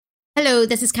Hello,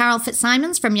 this is Carol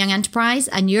Fitzsimons from Young Enterprise,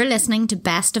 and you're listening to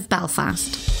Best of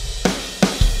Belfast.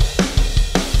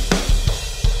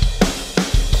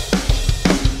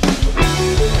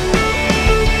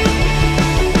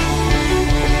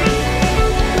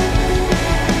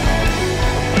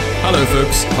 Hello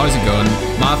folks, how's it going?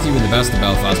 Matthew with the Best of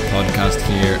Belfast podcast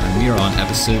here, and we are on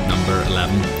episode number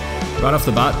 11. Right off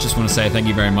the bat, just want to say thank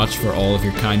you very much for all of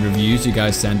your kind reviews you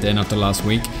guys sent in after last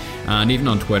week, and even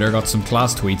on Twitter got some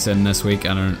class tweets in this week,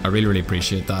 and I really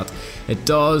appreciate that. It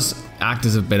does act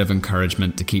as a bit of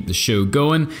encouragement to keep the show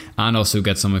going and also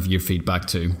get some of your feedback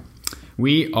too.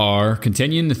 We are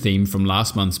continuing the theme from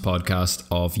last month's podcast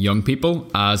of young people,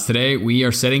 as today we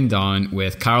are sitting down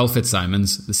with Carol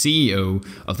Fitzsimons, the CEO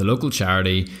of the local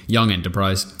charity Young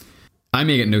Enterprise. I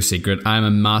make it no secret, I'm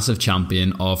a massive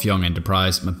champion of Young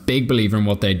Enterprise. I'm a big believer in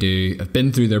what they do. I've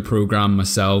been through their program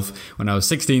myself when I was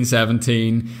 16,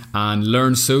 17 and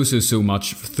learned so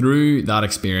much through that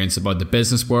experience about the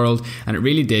business world, and it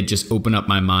really did just open up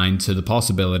my mind to the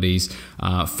possibilities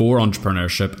for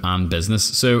entrepreneurship and business.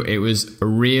 So it was a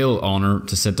real honour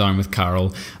to sit down with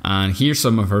Carol and hear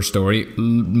some of her story.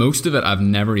 Most of it I've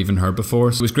never even heard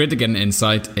before, so it was great to get an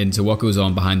insight into what goes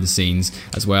on behind the scenes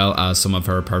as well as some of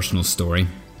her personal story.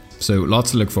 So lots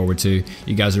to look forward to.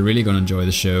 You guys are really going to enjoy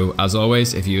the show. As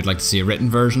always, if you would like to see a written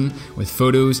version with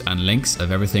photos and links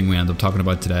of everything we end up talking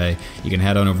about today, you can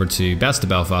head on over to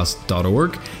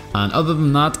bestofbelfast.org. And other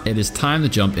than that, it is time to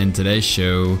jump in today's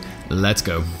show. Let's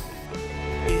go.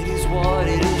 It is what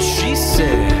it is, she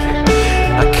said.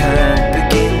 I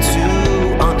can't begin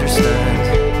to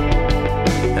understand,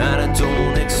 and I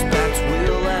don't expect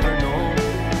we'll ever know.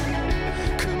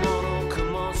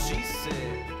 Come on, she said.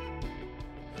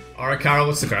 Alright, Carol,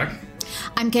 what's the crack?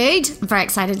 I'm good. I'm very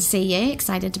excited to see you.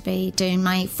 Excited to be doing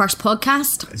my first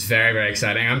podcast. It's very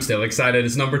exciting. I'm still excited.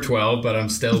 It's number 12, but I'm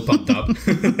still pumped up.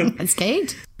 It's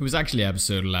good. It was actually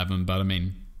episode 11, but I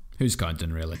mean, who's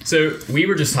counting really? So we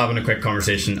were just having a quick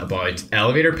conversation about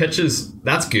elevator pitches.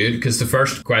 That's good, because the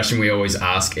first question we always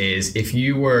ask is, if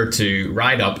you were to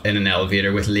ride up in an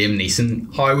elevator with Liam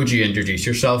Neeson, how would you introduce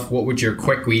yourself? What would your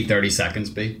quick wee 30 seconds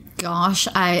be? Gosh,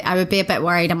 I would be a bit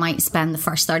worried. I might spend the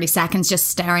first 30 seconds just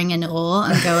staring in awe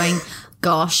and going,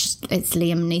 gosh, it's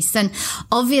Liam Neeson.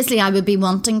 Obviously, I would be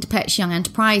wanting to pitch Young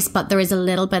Enterprise, but there is a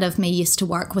little bit of me used to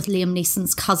work with Liam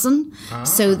Neeson's cousin.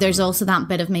 So there's also that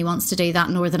bit of me wants to do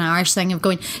that Northern Irish thing of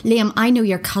going, Liam, I know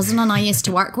your cousin and I used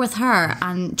to work with her,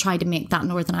 and try to make that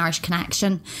Northern Irish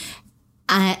connection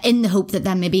in the hope that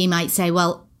then maybe he might say,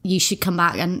 well, you should come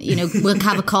back and, you know, we'll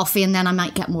have a coffee, and then I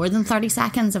might get more than 30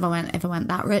 seconds if I went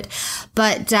that route.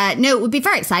 But no, it would be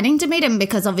very exciting to meet him,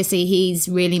 because obviously he's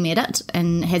really made it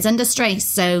in his industry.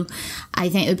 So I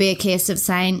think it would be a case of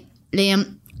saying,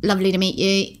 Liam, lovely to meet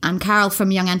you. I'm Carol from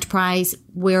Young Enterprise.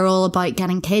 We're all about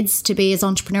getting kids to be as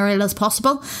entrepreneurial as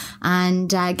possible and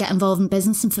get involved in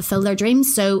business and fulfill their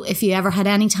dreams. So if you ever had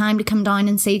any time to come down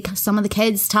and see some of the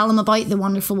kids, tell them about the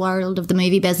wonderful world of the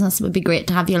movie business. It would be great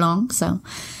to have you along. So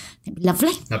it'd be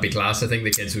lovely. That'd be class. I think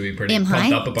the kids would be pretty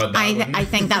pumped up about that. I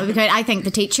think that would be great. I think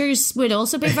the teachers would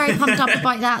also be very pumped up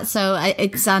about that. So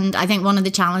and I think one of the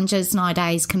challenges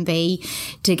nowadays can be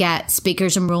to get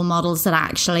speakers and role models that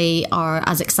actually are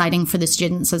as exciting for the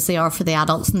students as they are for the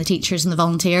adults and the teachers and the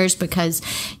volunteers, because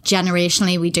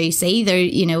generationally we do see there,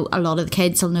 you know, a lot of the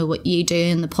kids will know what you do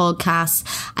in the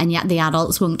podcasts, and yet the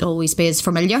adults won't always be as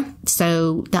familiar.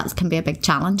 So that can be a big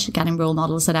challenge, getting role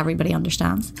models that everybody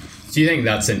understands. Do you think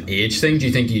that's an age thing? Do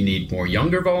you think you need more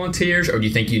younger volunteers, or do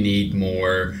you think you need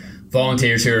more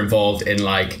volunteers who are involved in,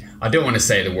 like, I don't want to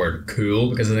say the word cool,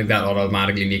 because I think that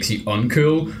automatically makes you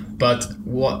uncool, but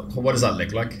what does that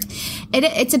look like?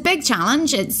 It's a big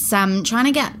challenge. It's trying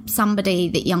to get somebody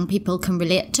that young people can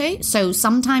relate to. So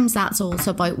sometimes that's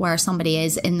also about where somebody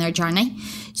is in their journey.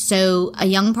 So a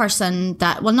young person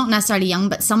that, well, not necessarily young,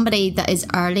 but somebody that is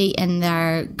early in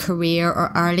their career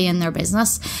or early in their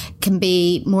business can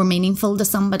be more meaningful to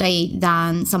somebody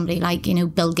than somebody like, you know,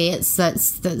 Bill Gates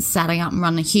that's setting up and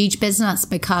running a huge business,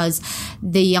 because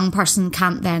the young person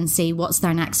can't then see what's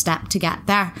their next step to get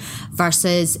there.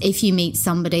 Versus if you meet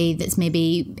somebody that's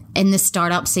maybe in the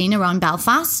startup scene around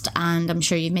Belfast, and I'm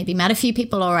sure you've maybe met a few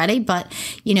people already, but,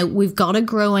 you know, we've got a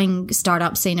growing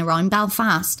startup scene around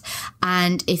Belfast.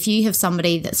 And if you have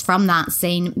somebody that's from that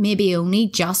scene, maybe only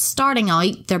just starting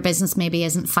out, their business maybe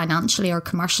isn't financially or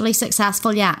commercially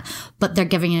successful yet, but they're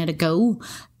giving it a go.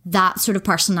 That sort of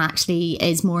person actually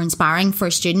is more inspiring for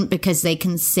a student, because they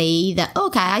can see that,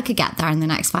 okay, I could get there in the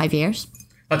next 5 years.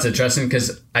 That's interesting,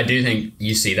 because I do think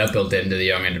you see that built into the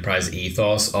young enterprise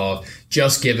ethos of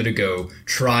just give it a go,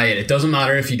 try it. It doesn't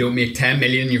matter if you don't make 10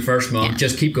 million in your first month,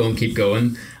 just keep going.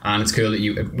 And it's cool that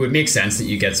it would make sense that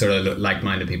you get sort of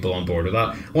like-minded people on board with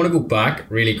that. I want to go back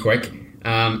really quick.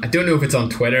 I don't know if it's on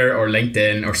Twitter or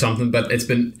LinkedIn or something, but it's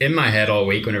been in my head all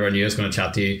week whenever I knew I was going to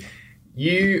chat to you.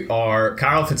 You are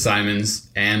Carol Fitzsimons,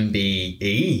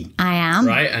 MBE. I am.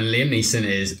 Right? And Liam Neeson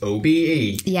is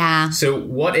OBE. Yeah. So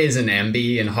what is an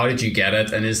MBE and how did you get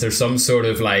it? And is there some sort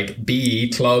of like BE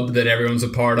club that everyone's a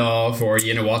part of, or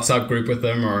you know, WhatsApp group with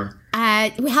them, or...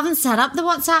 We haven't set up the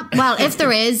WhatsApp. Well, if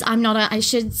there is, I'm not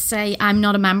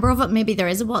a member of it. Maybe there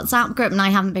is a WhatsApp group and I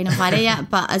haven't been invited yet.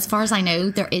 But as far as I know,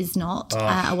 there is not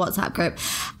a WhatsApp group.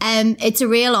 It's a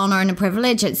real honour and a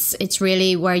privilege. It's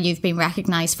really where you've been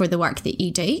recognised for the work that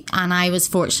you do. And I was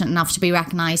fortunate enough to be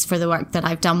recognised for the work that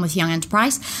I've done with Young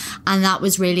Enterprise. And that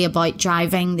was really about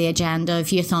driving the agenda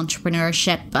of youth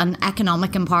entrepreneurship and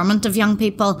economic empowerment of young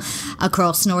people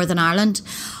across Northern Ireland.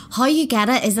 How you get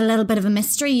it is a little bit of a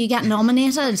mystery. You get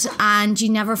nominated and you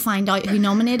never find out who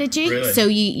nominated you. Really? So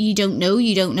you don't know.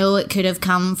 You don't know. It could have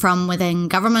come from within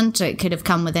government. It could have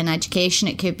come within education.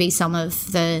 It could be some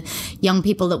of the young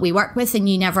people that we work with, and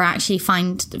you never actually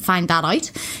find that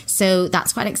out. So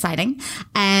that's quite exciting.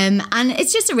 And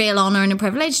it's just a real honour and a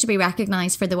privilege to be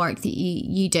recognised for the work that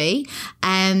you do.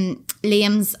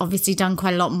 Liam's obviously done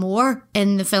quite a lot more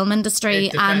in the film industry.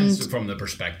 It depends and from the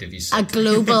perspective you see. a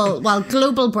global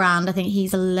brand. I think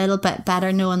he's a little bit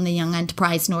better known than Young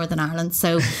Enterprise Northern Ireland,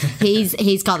 so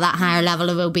he's got that higher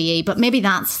level of OBE. But maybe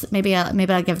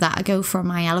I'll give that a go for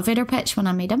my elevator pitch when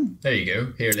I meet him. There you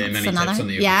go. Here, Liam, any Another, tips on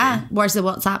the OBE? yeah. Where's the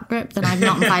WhatsApp group that I'm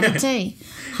not invited to?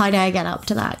 How do I get up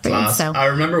to that group? So I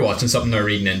remember watching something or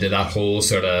reading into that whole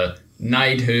sort of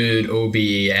knighthood, OBE,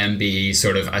 MBE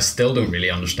sort of. I still don't really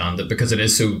understand it because it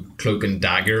is so cloak and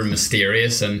dagger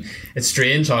mysterious, and it's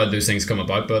strange how those things come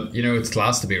about, but you know, it's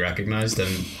class to be recognised.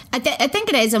 And I think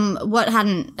it is. What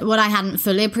I hadn't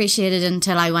fully appreciated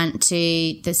until I went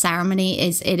to the ceremony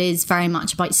is it is very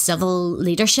much about civil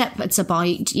leadership. It's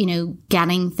about, you know,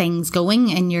 getting things going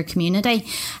in your community,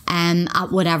 at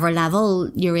whatever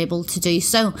level you're able to do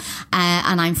so.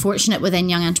 And I'm fortunate within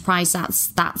Young Enterprise.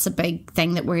 That's a big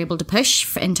thing that we're able to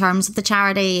push in terms of the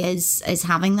charity is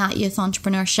having that youth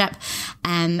entrepreneurship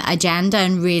agenda,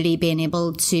 and really being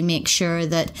able to make sure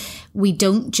that we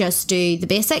don't just do the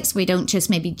basics. We don't just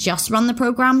maybe just run the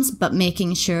programs, but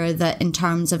making sure that in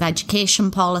terms of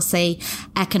education policy,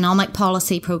 economic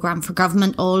policy, program for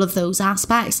government, all of those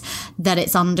aspects, that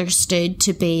it's understood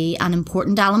to be an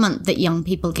important element that young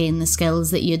people gain the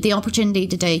skills that you had the opportunity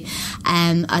to do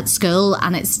at school,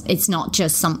 and it's not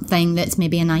just something that's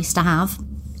maybe a nice to have.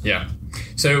 yeah.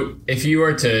 So if you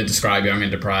were to describe Young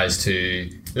Enterprise to,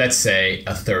 let's say,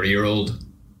 a 30-year-old,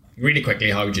 really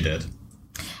quickly, how would you do it?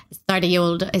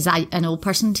 30-year-old, is that an old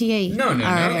person to you? No. Or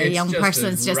a It's young just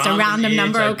person? It's just a random random age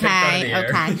number. I picked out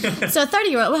of the Okay. air. So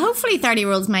 30-year-old, well, hopefully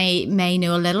 30-year-olds may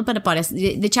know a little bit about us.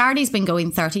 The charity's been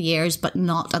going 30 years, but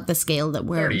not at the scale that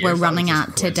we're running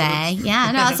at today.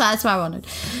 Yeah, no, that's what I wanted.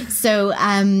 So,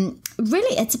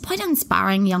 really, it's about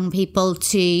inspiring young people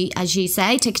to, as you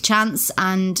say, take a chance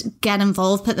and get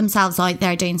involved, put themselves out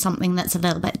there doing something that's a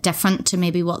little bit different to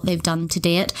maybe what they've done to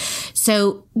date.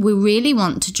 So we really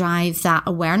want to drive that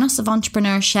awareness of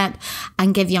entrepreneurship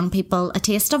and give young people a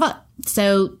taste of it.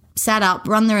 So set up,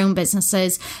 run their own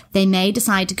businesses. They may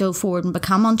decide to go forward and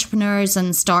become entrepreneurs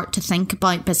and start to think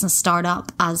about business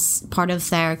startup as part of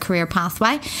their career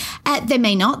pathway. They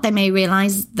may not. They may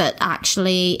realise that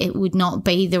actually it would not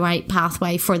be the right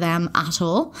pathway for them at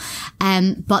all.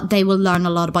 But they will learn a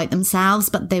lot about themselves,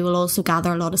 but they will also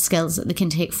gather a lot of skills that they can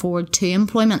take forward to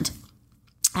employment.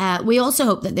 We also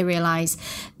hope that they realise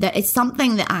that it's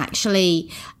something that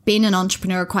actually being an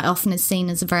entrepreneur quite often is seen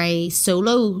as a very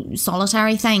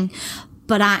solitary thing.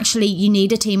 But actually you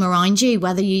need a team around you,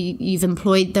 whether you've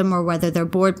employed them or whether they're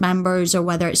board members or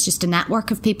whether it's just a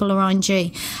network of people around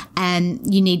you.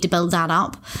 And you need to build that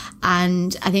up.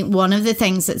 And I think one of the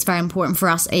things that's very important for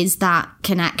us is that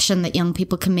connection that young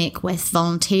people can make with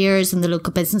volunteers and the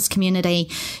local business community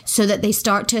so that they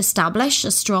start to establish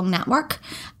a strong network,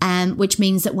 which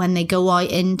means that when they go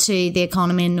out into the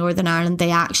economy in Northern Ireland,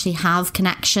 they actually have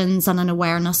connections and an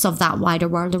awareness of that wider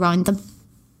world around them.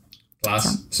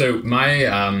 Class. So my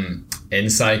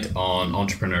insight on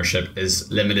entrepreneurship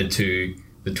is limited to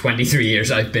the 23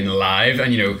 years I've been alive.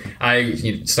 And, you know,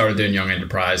 I started doing Young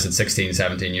Enterprise at 16,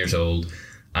 17 years old.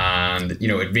 And, you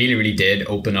know, it really, really did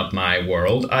open up my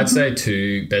world, I'd say,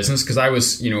 to business. Because I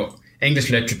was, you know,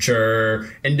 English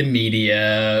literature, into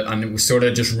media, and it was sort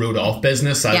of just wrote off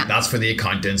business. That's for the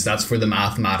accountants, that's for the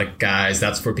mathematic guys,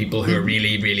 that's for people who are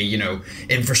really, really, you know,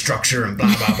 infrastructure and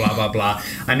blah, blah, blah, blah, blah.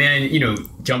 And then, you know,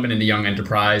 jumping into Young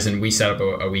Enterprise, and we set up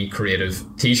a wee creative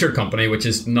t-shirt company, which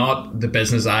is not the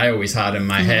business I always had in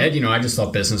my head. You know, I just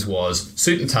thought business was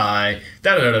suit and tie,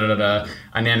 da-da-da-da-da.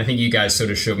 And then I think you guys sort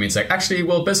of showed me, it's like, actually,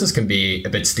 well, business can be a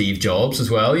bit Steve Jobs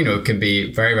as well. You know, it can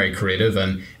be very, very creative,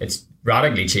 and it's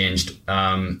radically changed.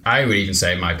 I would even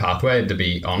say my pathway, to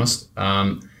be honest.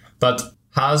 But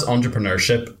has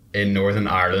entrepreneurship in Northern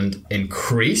Ireland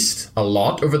increased a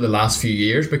lot over the last few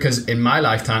years? Because in my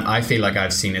lifetime, I feel like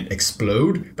I've seen it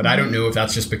explode, but I don't know if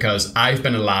that's just because I've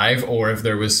been alive or if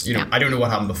there was, you know, I don't know what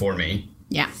happened before me.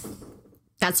 Yeah.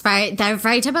 They're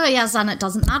very typical, yes, and it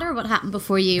doesn't matter what happened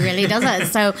before you, really, does it?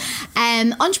 So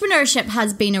entrepreneurship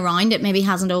has been around. It maybe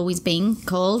hasn't always been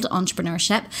called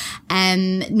entrepreneurship.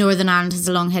 Northern Ireland has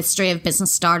a long history of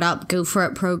business startup, go for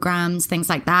it programs, things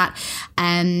like that.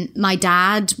 My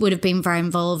dad would have been very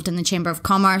involved in the Chamber of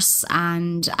Commerce,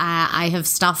 and I have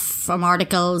stuff from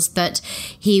articles that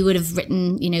he would have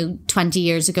written, you know, 20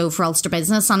 years ago for Ulster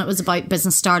Business, and it was about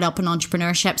business startup and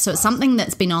entrepreneurship. So it's something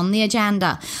that's been on the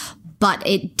agenda. But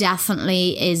it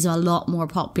definitely is a lot more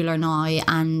popular now,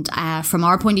 and from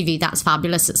our point of view, that's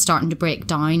fabulous. It's starting to break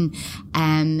down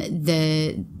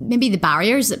the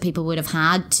barriers that people would have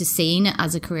had to seeing it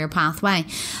as a career pathway.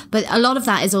 But a lot of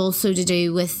that is also to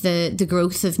do with the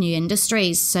growth of new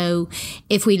industries. So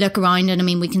if we look around, and I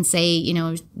mean, we can see, you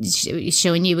know,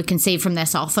 showing you, we can see from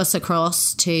this office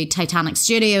across to Titanic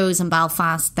Studios in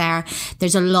Belfast,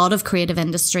 there's a lot of creative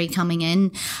industry coming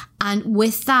in. And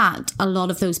with that, a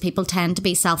lot of those people tend to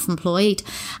be self-employed.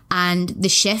 And the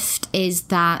shift is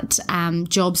that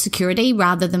job security,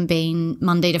 rather than being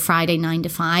Monday to Friday, 9 to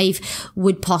 5,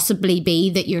 would possibly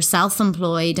be that you're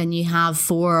self-employed and you have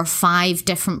 4 or 5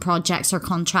 different projects or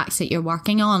contracts that you're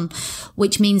working on,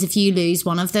 which means if you lose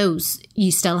one of those,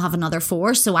 you still have another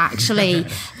 4. So actually,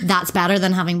 that's better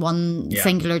than having one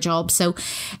singular job. So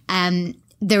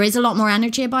there is a lot more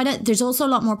energy about it. There's also a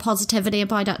lot more positivity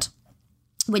about it,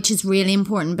 which is really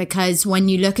important, because when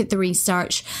you look at the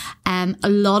research, a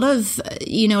lot of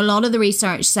the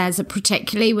research says that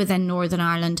particularly within Northern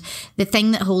Ireland, the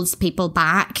thing that holds people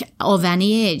back of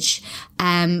any age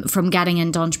from getting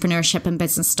into entrepreneurship and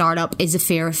business startup is a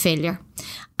fear of failure.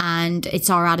 And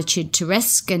it's our attitude to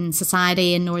risk in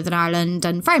society in Northern Ireland,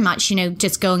 and very much, you know,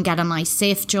 just go and get a nice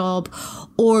safe job,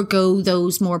 or go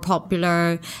those more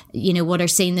popular, you know, what are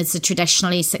seen as the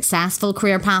traditionally successful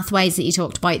career pathways that you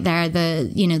talked about there,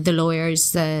 the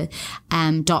lawyers, the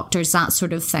doctors, that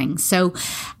sort of thing. So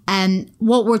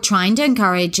what we're trying to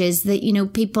encourage is that, you know,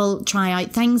 people try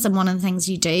out things. And one of the things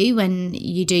you do when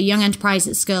you do Young Enterprise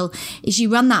at school is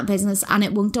you run that business, and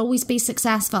it won't always be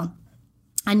successful.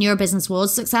 And your business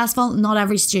was successful. Not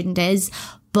every student is.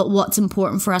 But what's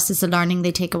important for us is the learning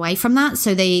they take away from that.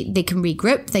 So they can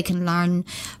regroup, they can learn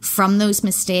from those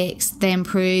mistakes, they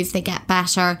improve, they get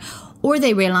better, or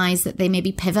they realise that they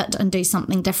maybe pivot and do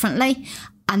something differently.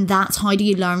 And that's how do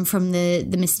you learn from the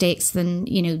mistakes? Then,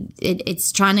 you know,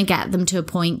 it's trying to get them to a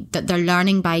point that they're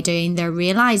learning by doing. They're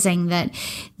realising that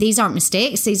these aren't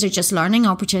mistakes. These are just learning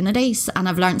opportunities. And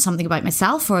I've learned something about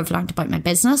myself, or I've learned about my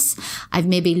business. I've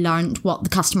maybe learned what the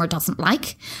customer doesn't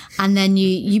like. And then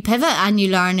you pivot and you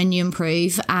learn and you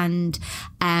improve. And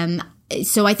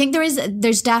so I think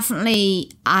there's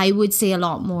definitely, I would say, a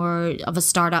lot more of a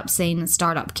startup scene and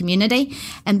startup community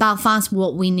in Belfast.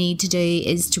 What we need to do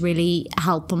is to really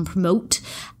help and promote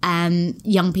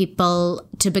young people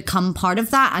to become part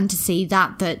of that, and to see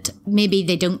that maybe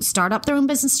they don't start up their own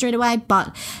business straight away,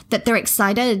 but that they're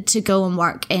excited to go and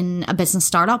work in a business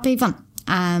startup even,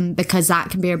 because that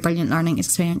can be a brilliant learning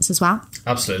experience as well.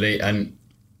 Absolutely. And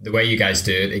the way you guys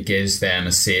do it, it gives them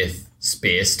a safe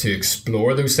space to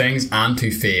explore those things and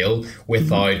to fail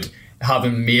without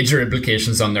having major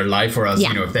implications on their life. Whereas,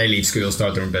 you know, if they leave school,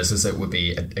 start their own business, it would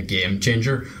be a game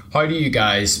changer. How do you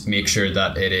guys make sure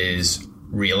that it is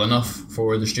real enough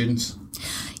for the students?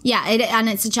 Yeah, and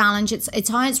it's a challenge. It's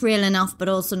how it's real enough, but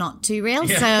also not too real.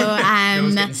 Yeah.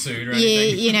 So, getting sued or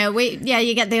anything.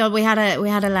 You get the odd. We had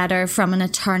a letter from an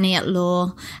attorney at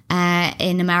law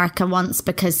in America once,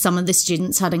 because some of the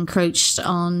students had encroached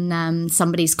on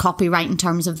somebody's copyright in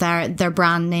terms of their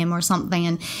brand name or something.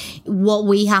 And what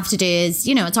we have to do is,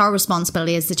 you know, it's our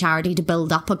responsibility as the charity to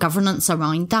build up a governance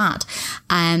around that,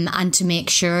 and to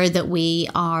make sure that we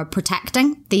are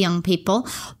protecting the young people,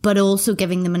 but also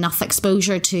giving them enough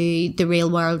exposure to into the real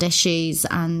world issues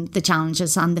and the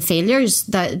challenges and the failures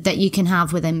that you can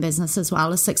have within business as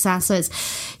well as successes.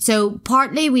 So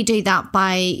partly we do that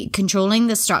by controlling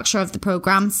the structure of the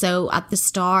program. So at the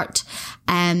start,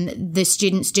 the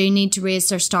students do need to raise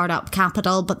their startup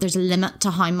capital, but there's a limit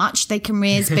to how much they can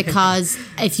raise, because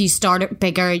if you start it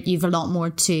bigger, you've a lot more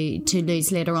to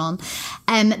lose later on.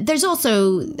 There's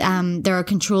also, there are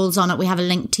controls on it. We have a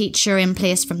linked teacher in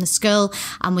place from the school,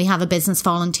 and we have a business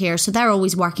volunteer. So they're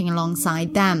always working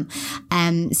alongside them.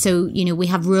 So, we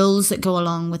have rules that go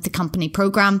along with the company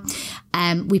program.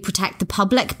 We protect the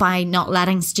public by not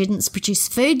letting students produce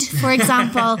food, for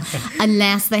example,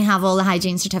 unless they have all the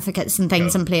hygiene certificates and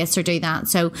things in place or do that.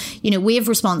 So, we have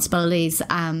responsibilities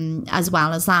as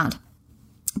well as that.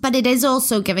 But it is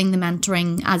also giving the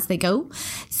mentoring as they go.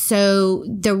 So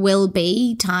there will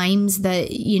be times that,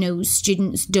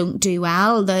 students don't do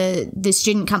well. The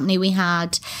student company we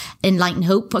had in Light and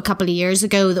Hope a couple of years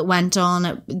ago that went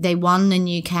on, they won in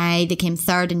UK, they came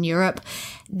third in Europe.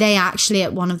 They actually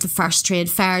at one of the first trade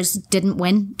fairs didn't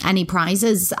win any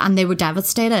prizes, and they were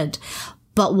devastated.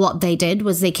 But what they did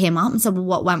was they came up and said, well,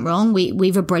 what went wrong?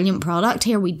 We've a brilliant product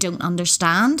here. We don't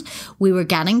understand. We were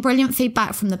getting brilliant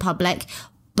feedback from the public.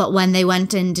 But when they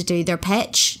went in to do their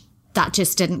pitch, that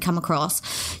just didn't come across.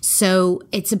 So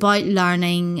it's about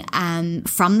learning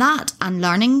from that and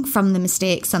learning from the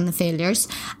mistakes and the failures.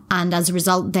 And as a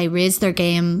result, they raised their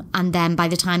game. And then by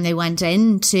the time they went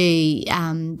into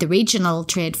the regional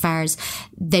trade fairs,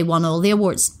 they won all the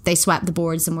awards. They swept the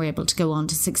boards and were able to go on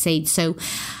to succeed. So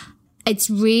it's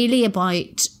really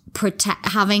about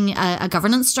having a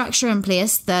governance structure in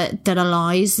place that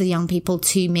allows the young people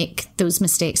to make those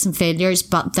mistakes and failures,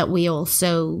 but that we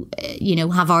also,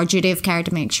 have our duty of care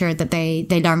to make sure that they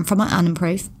learn from it and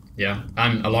improve. Yeah,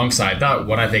 and alongside that,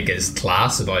 what I think is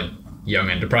class about young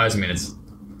enterprise, it's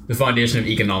the foundation of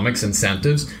economics,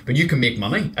 incentives, but you can make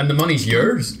money and the money's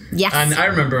yours. Yes. And I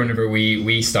remember whenever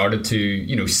we started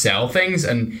to, sell things,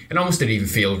 and it almost didn't even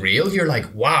feel real. You're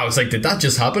like, wow, it's like, did that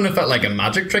just happen? It felt like a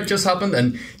magic trick just happened.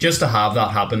 And just to have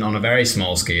that happen on a very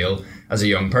small scale as a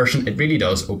young person, it really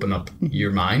does open up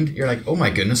your mind. You're like, oh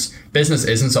my goodness, business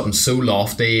isn't something so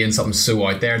lofty and something so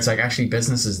out there. It's like, actually,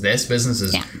 business is this. Business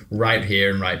is right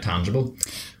here and right tangible.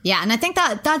 Yeah, and I think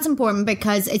that's important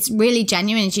because it's really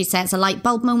genuine, as you say. It's a light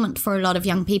bulb moment for a lot of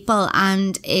young people,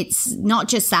 and it's not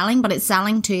just selling, but it's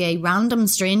selling to a random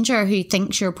stranger who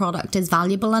thinks your product is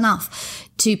valuable enough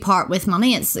to part with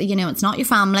money. It's, it's not your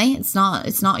family, it's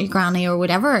not your granny or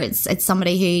whatever. It's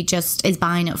somebody who just is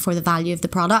buying it for the value of the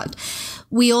product.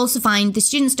 We also find the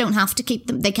students don't have to keep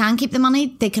them. They can keep the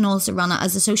money. They can also run it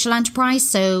as a social enterprise.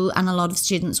 So, and a lot of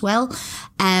students will.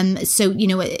 So,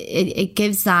 it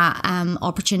gives that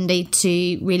opportunity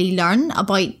to really learn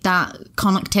about that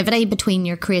connectivity between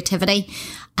your creativity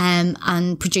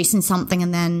and producing something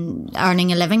and then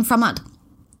earning a living from it.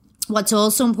 What's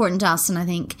also important to us, and I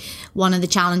think one of the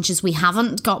challenges we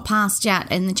haven't got past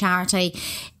yet in the charity,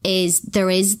 is there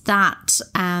is that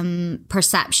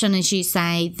perception, as you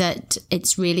say, that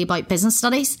it's really about business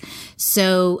studies.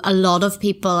 So a lot of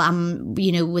people,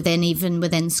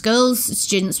 within schools,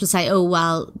 students will say, oh,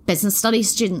 well, business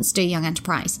studies students do young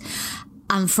enterprise.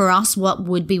 And for us, what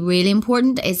would be really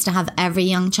important is to have every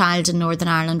young child in Northern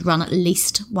Ireland run at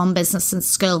least one business in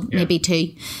school, maybe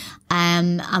two.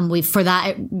 And for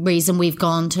that reason, we've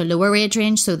gone to a lower age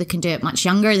range, so they can do it much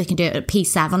younger. They can do it at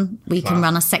P7. We can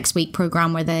run a 6-week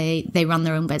program where they run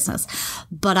their own business.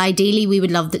 But ideally, we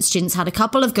would love that students had a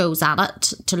couple of goes at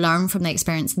it to learn from the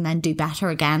experience and then do better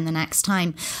again the next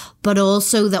time. But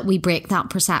also that we break that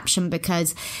perception,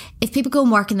 because if people go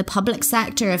and work in the public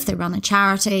sector, if they run a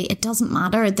charity, it doesn't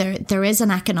matter. There is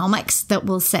an economics that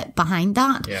will sit behind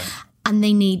that. Yeah. And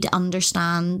they need to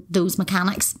understand those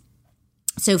mechanics.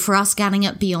 So for us, getting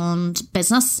it beyond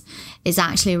business is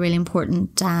actually a really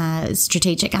important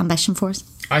strategic ambition for us.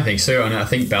 I think so. And I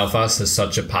think Belfast has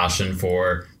such a passion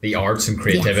for the arts and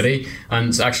creativity. Yes.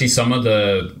 And actually some of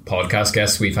the podcast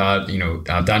guests we've had,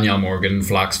 Danielle Morgan,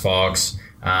 Flax Fox,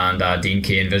 and Dean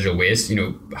Kane, Visual Waste,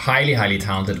 highly, highly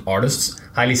talented artists,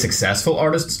 highly successful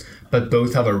artists, but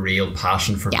both have a real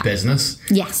passion for business.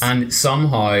 Yes. And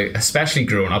somehow, especially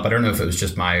growing up, I don't know if it was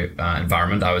just my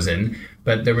environment I was in,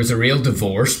 but there was a real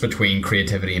divorce between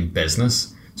creativity and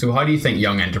business. So how do you think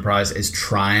Young Enterprise is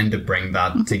trying to bring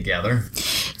that together?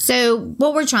 So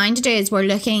what we're trying to do is we're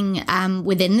looking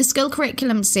within the school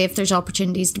curriculum to see if there's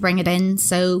opportunities to bring it in.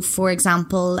 So, for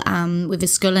example, we have a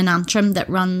school in Antrim that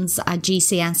runs a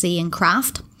GCSE in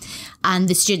craft. and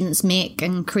the students make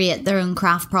and create their own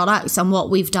craft products. And what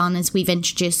we've done is we've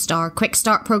introduced our Quick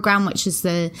Start program, which is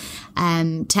the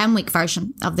 10-week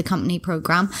version of the company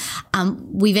program.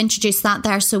 We've introduced that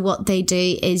there. So what they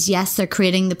do is, yes, they're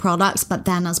creating the products, but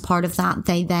then as part of that,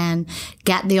 they then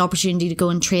get the opportunity to go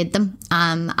and trade them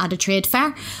at a trade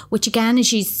fair, which again,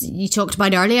 as you talked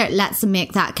about earlier, it lets them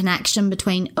make that connection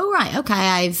between, oh, right,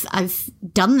 okay, I've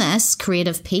done this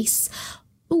creative piece.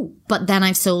 Oh, but then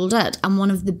I've sold it. And one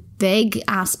of the big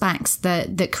aspects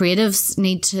that creatives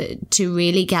need to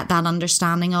really get that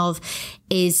understanding of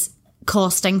is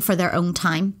costing for their own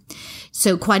time.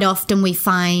 So quite often we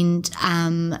find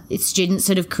students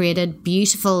that have created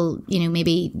beautiful,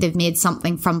 maybe they've made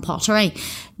something from pottery.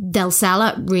 They'll sell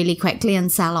it really quickly and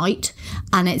sell out.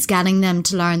 And it's getting them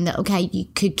to learn that, okay, you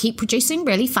could keep producing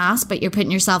really fast, but you're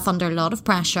putting yourself under a lot of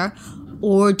pressure.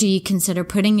 Or do you consider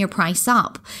putting your price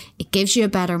up? It gives you a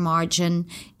better margin.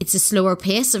 It's a slower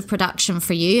pace of production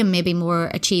for you and maybe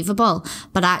more achievable.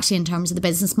 But actually, in terms of the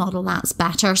business model, that's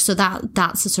better. So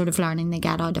that's the sort of learning they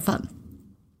get out of it.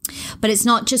 But it's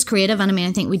not just creative. And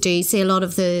I think we do see a lot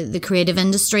of the creative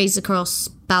industries across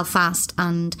Belfast,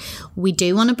 and we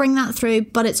do want to bring that through.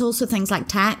 But it's also things like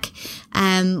tech.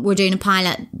 We're doing a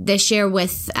pilot this year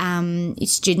with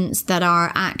students that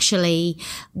are actually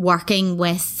working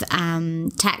with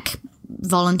tech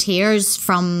volunteers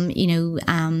from,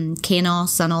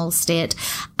 Kainos and Allstate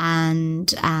and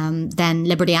then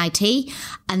Liberty IT,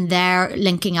 and they're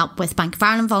linking up with Bank of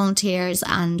Ireland volunteers,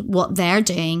 and what they're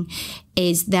doing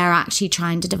is they're actually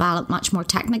trying to develop much more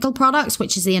technical products,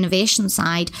 which is the innovation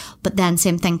side, but then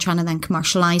same thing, trying to then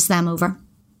commercialise them over.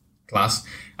 Class.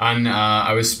 And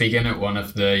I was speaking at one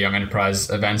of the Young Enterprise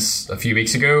events a few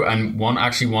weeks ago, and one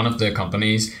of the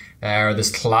companies are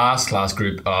this class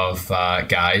group of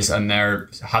guys, and they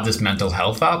had this mental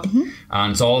health app,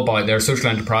 and it's all about their social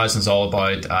enterprise, and it's all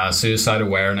about suicide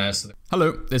awareness.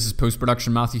 Hello, this is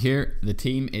post-production Matthew here. The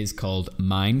team is called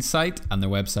Mindsight, and their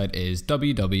website is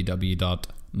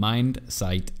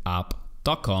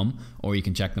www.mindsighteapp.com, or you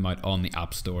can check them out on the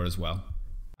App Store as well.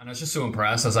 And I was just so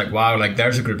impressed. I was like, wow,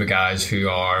 there's a group of guys who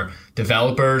are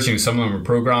developers, some of them are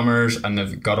programmers, and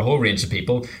they've got a whole range of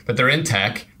people, but they're in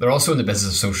tech. They're also in the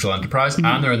business of social enterprise,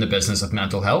 and they're in the business of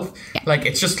mental health. Yeah.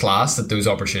 It's just class that those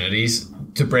opportunities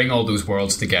to bring all those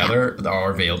worlds together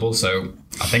are available. So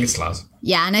I think it's class.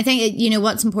 Yeah, and I think,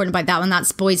 what's important about that one,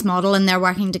 that's Boys Model, and they're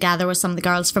working together with some of the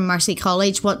girls from Mercy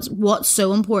College. What's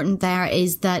so important there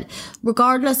is that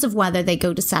regardless of whether they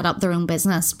go to set up their own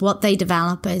business, what they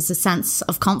develop is a sense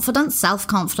of confidence,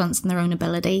 self-confidence in their own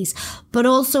abilities, but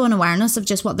also an awareness of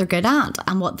just what they're good at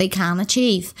and what they can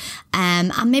achieve,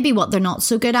 and maybe what they're not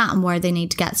so good at and where they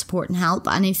need to get support and help.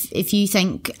 And if you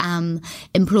think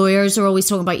employers are always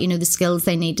talking about, the skills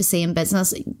they need to see in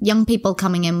business, young people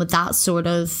coming in with that sort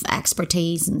of expertise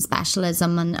and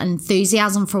specialism and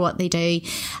enthusiasm for what they do,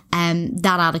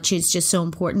 that attitude is just so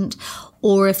important.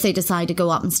 Or if they decide to go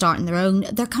up and start on their own,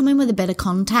 they're coming with a bit of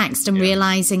context and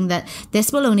realising that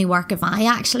this will only work if I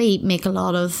actually make a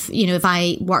lot of, if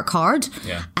I work hard.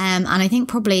 Yeah. And I think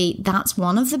probably that's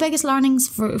one of the biggest learnings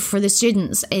for the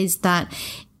students is that,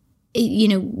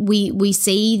 we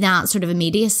see that sort of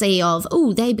immediacy of,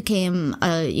 they became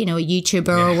a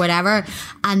YouTuber or whatever,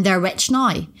 and they're rich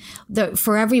now.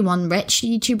 For every one rich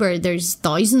YouTuber, there's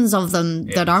thousands of them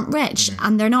that aren't rich,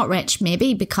 and they're not rich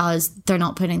maybe because they're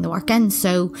not putting the work in.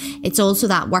 So it's also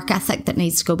that work ethic that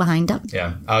needs to go behind it.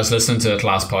 Yeah, I was listening to a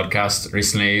class podcast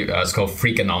recently. It's called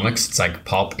Freakonomics. It's like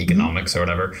pop economics or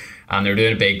whatever, and they're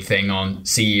doing a big thing on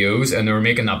CEOs, and they were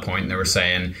making that point. And they were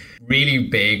saying really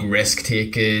big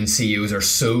risk-taking CEOs are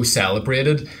so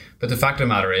celebrated, but the fact of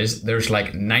the matter is there's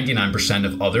 99%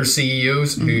 of other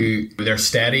CEOs who they're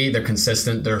steady, they're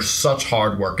consistent, they're such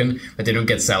hard working that they don't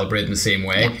get celebrated in the same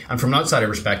way. Yeah. And from an outsider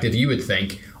perspective, you would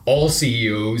think all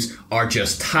CEOs are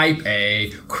just type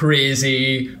A,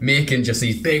 crazy, making just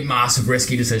these big, massive,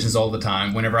 risky decisions all the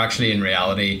time, whenever actually in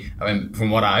reality,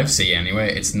 from what I've seen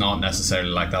anyway, it's not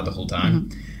necessarily like that the whole time.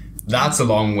 That's a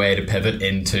long way to pivot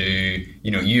into,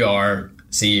 you are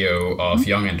CEO of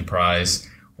Young Enterprise.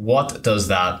 What does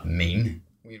that mean?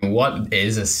 What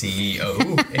is a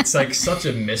CEO? It's such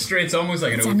a mystery. It's almost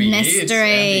like an OBE.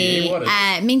 Mystery.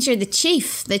 It means you're the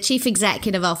chief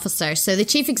executive officer. So the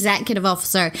chief executive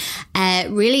officer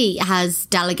really has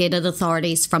delegated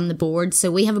authorities from the board. So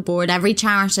we have a board. Every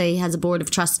charity has a board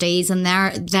of trustees, and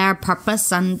their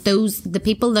purpose, and the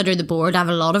people that are the board, I have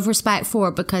a lot of respect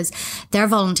for, because they're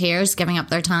volunteers giving up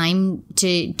their time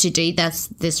to do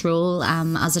this role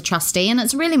as a trustee, and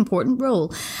it's a really important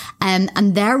role.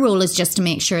 And their role is just to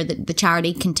make make sure that the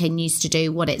charity continues to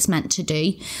do what it's meant to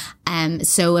do.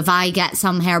 So if I get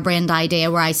some harebrained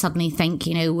idea where I suddenly think,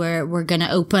 we're going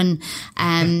to open,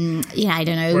 I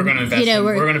don't know. We're going to invest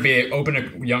we're going to open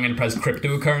a young enterprise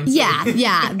cryptocurrency.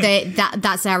 Yeah.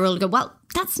 That's our role to go, well,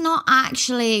 that's not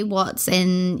actually what's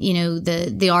in,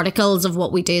 the articles of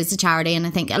what we do as a charity. And I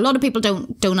think a lot of people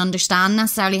don't understand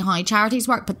necessarily how charities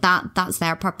work, but that's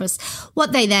their purpose.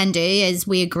 What they then do is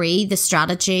we agree the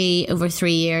strategy over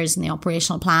 3 years and the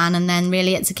operational plan. And then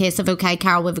really it's a case of, okay,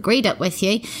 Carol, we've agreed it with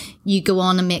you. You go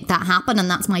on and make that happen. And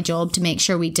that's my job, to make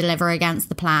sure we deliver against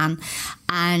the plan.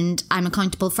 And I'm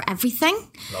accountable for everything.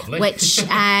 Lovely. Which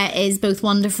is both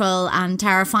wonderful and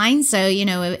terrifying. So,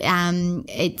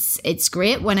 it's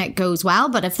great when it goes well,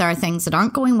 but if there are things that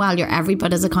aren't going well, every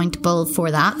bit is accountable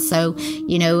for that. So,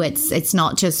 it's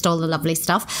not just all the lovely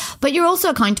stuff, but you're also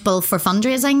accountable for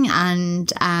fundraising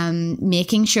and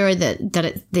making sure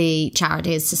that the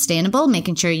charity is sustainable,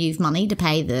 making sure you've money to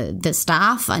pay the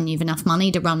staff and you've enough money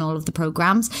to run all of the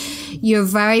programs. You're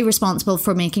very responsible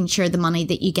for making sure the money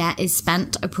that you get is spent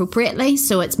appropriately.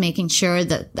 So it's making sure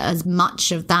that as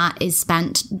much of that is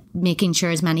spent, making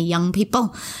sure as many young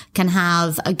people can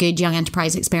have a good young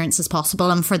enterprise experience as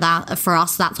possible. And for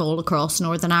us, that's all across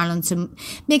Northern Ireland. So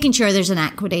making sure there's an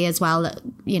equity as well, that,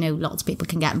 lots of people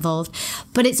can get involved.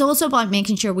 But it's also about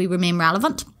making sure we remain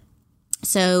relevant.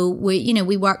 So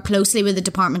we work closely with the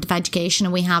Department of Education,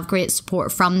 and we have great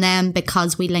support from them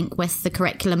because we link with the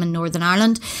curriculum in Northern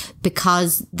Ireland,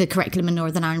 because the curriculum in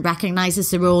Northern Ireland recognises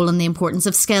the role and the importance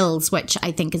of skills, which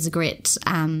I think is a great,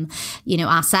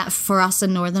 asset for us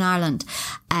in Northern Ireland.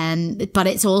 But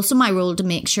it's also my role to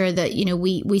make sure that,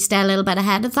 we stay a little bit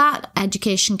ahead of that.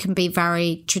 Education can be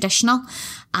very traditional.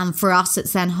 And for us,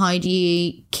 it's then how do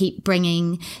you keep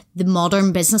bringing the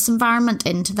modern business environment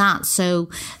into that? So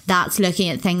that's looking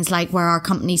at things like where our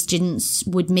company students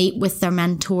would meet with their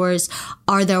mentors.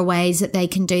 Are there ways that they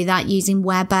can do that using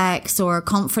WebEx or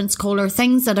conference call, or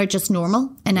things that are just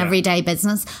normal in everyday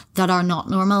business that are not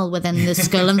normal within the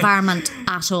school environment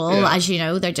at all? Yeah. As you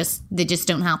know, they just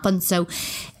don't happen. So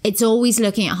it's always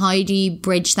looking at how do you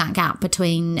bridge that gap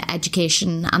between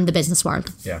education and the business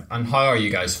world. Yeah. And how are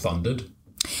you guys funded?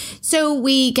 So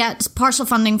we get partial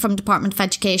funding from Department of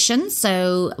Education.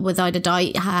 So without a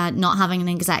doubt, not having an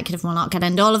executive, will not get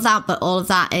into all of that, but all of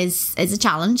that is a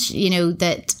challenge,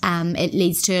 that it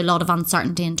leads to a lot of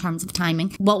uncertainty in terms of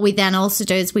timing. What we then also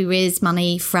do is we raise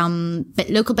money from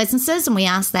local businesses, and we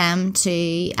ask them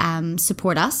to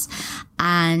support us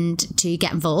and to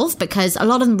get involved, because a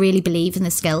lot of them really believe in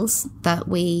the skills that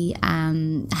we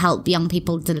help young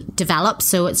people develop.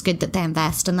 So it's good that they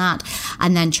invest in that,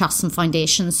 and then trusts and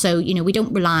foundations. So, we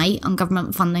don't rely on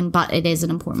government funding, but it is an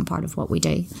important part of what we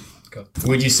do. Cool.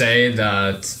 Would you say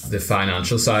that the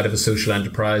financial side of a social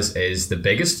enterprise is the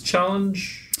biggest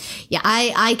challenge? Yeah,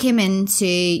 I came into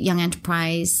young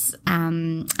enterprise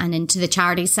and into the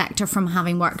charity sector from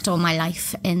having worked all my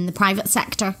life in the private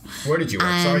sector. Where did you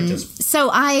work? So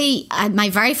my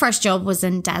very first job was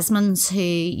in Desmond's, who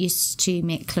used to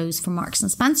make clothes for Marks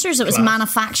and Spencer's. It was a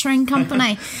manufacturing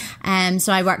company.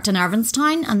 So I worked in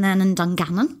Irvinstown and then in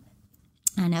Dungannon.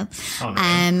 I know. Oh,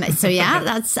 no. So yeah,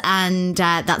 that's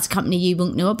a company you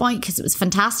won't know about, because it was a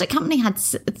fantastic company. Had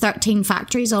 13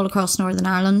 factories all across Northern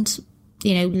Ireland.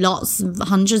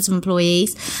 Hundreds of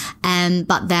employees,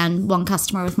 but then one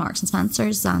customer with Marks and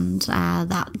Spencer's, and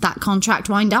that contract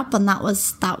wound up, and that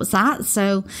was that.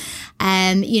 So,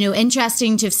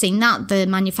 interesting to have seen that, the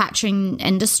manufacturing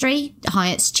industry, how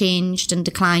it's changed and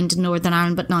declined in Northern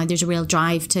Ireland, but now there's a real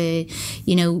drive to,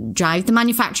 drive the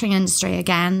manufacturing industry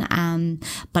again,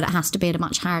 but it has to be at a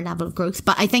much higher level of growth.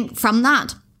 But I think from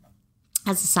that,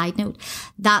 as a side note,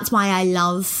 that's why I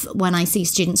love when I see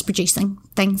students producing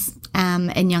things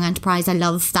in young enterprise. I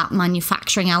love that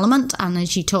manufacturing element. And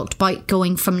as you talked about,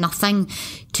 going from nothing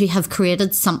to have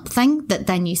created something that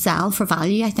then you sell for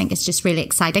value, I think it's just really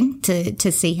exciting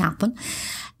to see happen.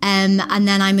 And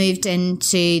then I moved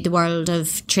into the world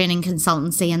of training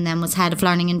consultancy, and then was head of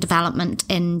learning and development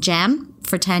in GEM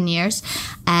for 10 years,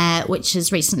 which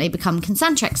has recently become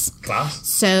Concentrix. Class.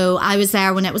 So I was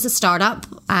there when it was a startup.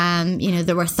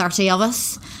 There were 30 of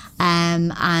us.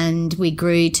 And we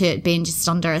grew to it being just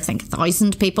under, I think,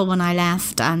 1,000 people when I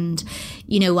left. And,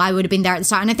 I would have been there at the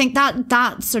start. And I think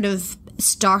that sort of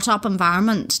startup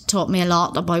environment taught me a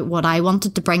lot about what I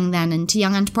wanted to bring then into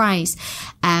young enterprise.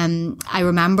 I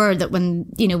remember that when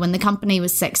the company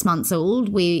was 6 months old,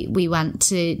 we went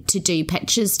to do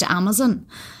pitches to Amazon.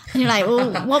 And you're like,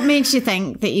 well, what makes you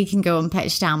think that you can go and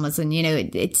pitch to Amazon?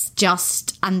 It's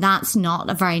just, and that's not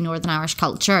a very Northern Irish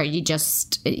culture.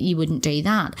 You wouldn't do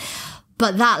that.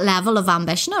 But that level of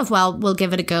ambition of, well, we'll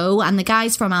give it a go. And the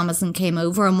guys from Amazon came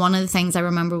over, and one of the things I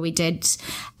remember we did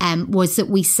was that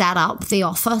we set up the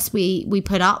office. We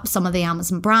put up some of the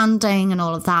Amazon branding and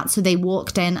all of that. So they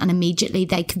walked in and immediately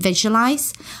they could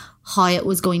visualize how it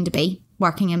was going to be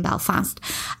working in Belfast.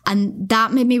 And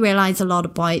that made me realize a lot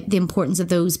about the importance of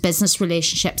those business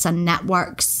relationships and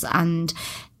networks. And,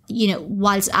 you know,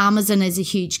 whilst Amazon is a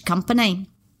huge company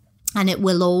and it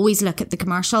will always look at the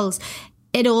commercials,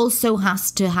 it also has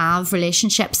to have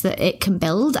relationships that it can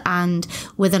build, and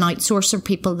with an outsourcer,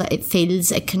 people that it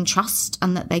feels it can trust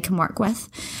and that they can work with.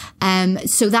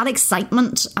 So that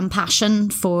excitement and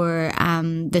passion for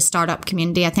the startup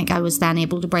community, I think I was then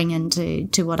able to bring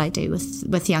into what I do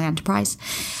with Young Enterprise.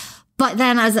 But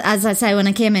then, as I say, when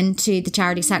I came into the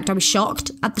charity sector, I was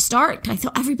shocked at the start. I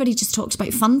thought everybody just talks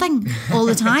about funding all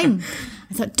the time.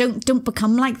 I thought, don't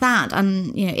become like that.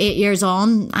 And, you know, 8 years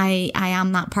on, I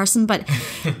am that person. But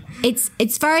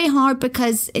it's very hard,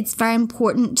 because it's very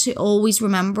important to always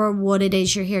remember what it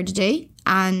is you're here to do.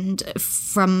 And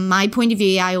from my point of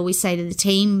view, I always say to the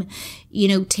team, you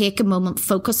know, take a moment,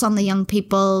 focus on the young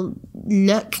people,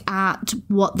 look at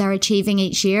what they're achieving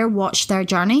each year, watch their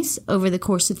journeys over the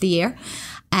course of the year.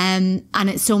 And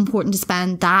it's so important to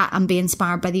spend that and be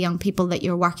inspired by the young people that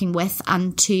you're working with,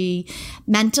 and to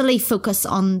mentally focus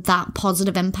on that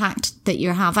positive impact that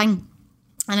you're having.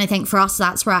 And I think for us,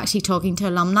 that's where actually talking to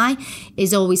alumni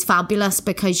is always fabulous,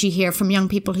 because you hear from young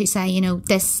people who say, you know,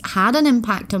 this had an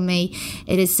impact on me.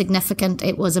 It is significant.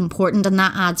 It was important. And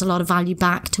that adds a lot of value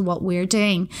back to what we're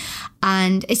doing.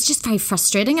 And it's just very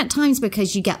frustrating at times,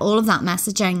 because you get all of that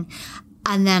messaging,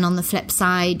 and then on the flip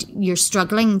side, you're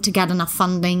struggling to get enough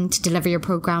funding to deliver your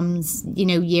programs, you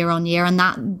know, year on year. And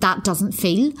that doesn't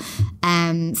feel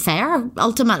fair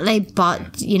ultimately.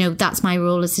 But, you know, that's my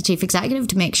role as the chief executive,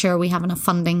 to make sure we have enough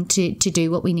funding to do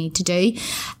what we need to do.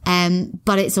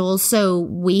 But it's also,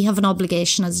 we have an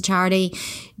obligation as a charity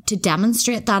to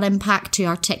demonstrate that impact, to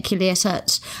articulate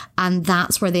it. And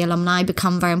that's where the alumni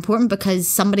become very important, because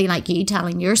somebody like you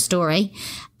telling your story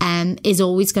is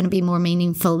always going to be more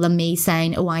meaningful than me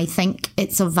saying, oh, I think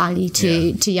it's of value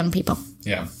to young people.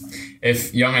 Yeah.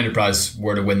 If Young Enterprise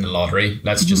were to win the lottery,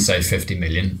 let's just say 50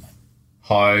 million,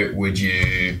 how would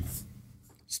you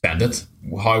spend it?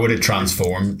 How would it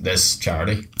transform this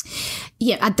charity?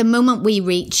 Yeah, at the moment we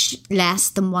reach less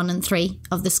than 1 in 3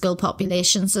 of the school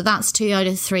population. So that's 2 out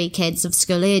of 3 kids of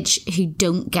school age who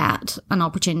don't get an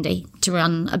opportunity to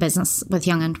run a business with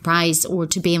Young Enterprise or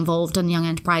to be involved in Young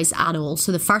Enterprise at all.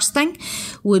 So the first thing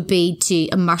would be to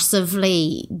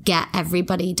immersively get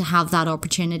everybody to have that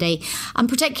opportunity. And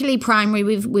particularly primary,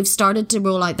 we've started to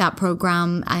roll out that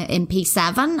programme in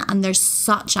P7, and there's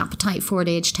such appetite for it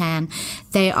age 10.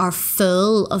 They are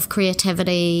full of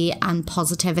creativity and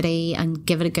positivity and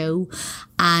give it a go.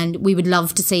 And we would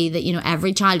love to see that, you know,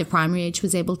 every child of primary age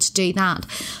was able to do that.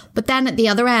 But then at the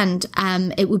other end,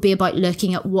 it would be about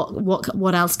looking at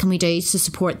what else can we do to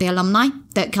support the alumni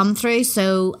that come through.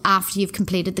 So after you've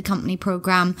completed the company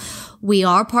programme, we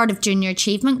are part of Junior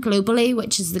Achievement globally,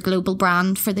 which is the global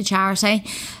brand for the charity.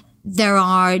 There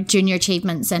are junior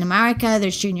achievements in America,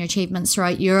 there's junior achievements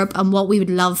throughout Europe, and what we would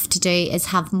love to do is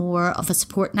have more of a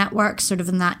support network, sort of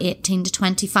in that 18 to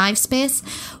 25 space,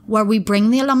 where we bring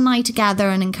the alumni together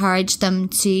and encourage them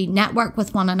to network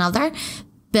with one another,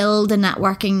 build a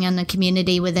networking and a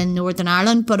community within Northern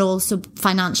Ireland, but also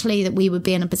financially that we would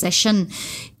be in a position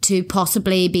to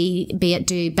possibly be it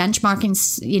do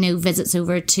benchmarking, you know, visits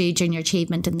over to junior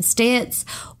achievement in the States,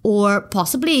 or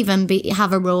possibly even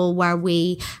have a role where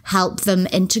we help them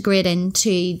integrate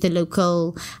into the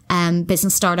local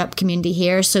business startup community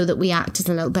here, so that we act as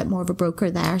a little bit more of a broker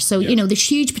there. So, you know,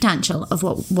 there's huge potential of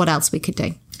what else we could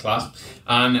do. Class.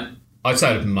 And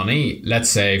outside of money, let's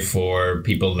say for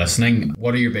people listening,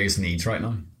 what are your biggest needs right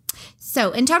now?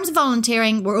 So in terms of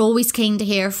volunteering, we're always keen to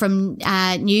hear from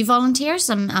new volunteers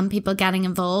and people getting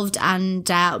involved, and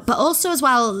but also as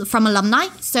well from alumni.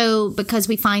 So because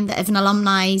we find that if an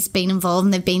alumni's been involved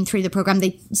and they've been through the programme,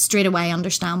 they straight away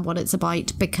understand what it's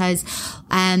about, because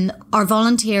our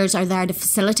volunteers are there to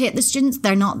facilitate the students.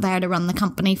 They're not there to run the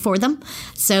company for them.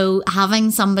 So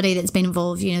having somebody that's been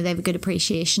involved, you know, they have a good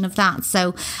appreciation of that.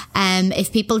 So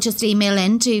if people just email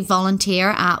in to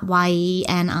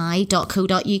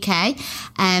volunteer@yeni.co.uk,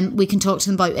 we can talk to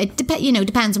them about it.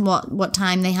 Depends on what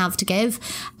time they have to give.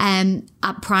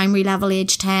 At primary level,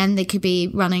 age 10, they could be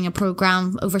running a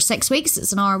programme over 6 weeks.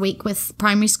 It's an hour a week with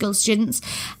primary school students.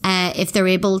 If they're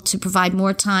able to provide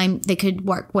more time, they could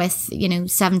work with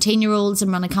 17-year-olds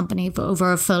and run a company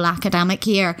over a full academic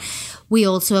year. we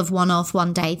also have one-off,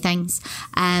 one-day things.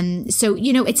 So,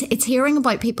 you know, it's hearing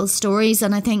about people's stories.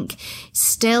 And I think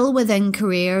still within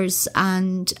careers,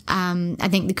 and I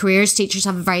think the careers teachers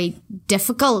have a very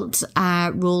difficult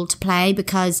role to play,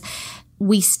 because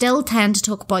we still tend to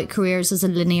talk about careers as a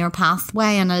linear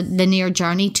pathway and a linear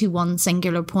journey to one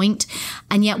singular point.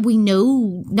 And yet we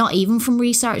know, not even from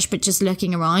research, but just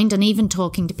looking around and even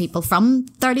talking to people from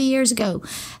 30 years ago,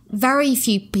 very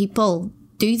few people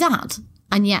do that.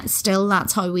 And yet still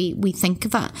that's how we think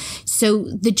of it. So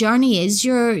the journey is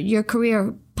your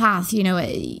career path, you know,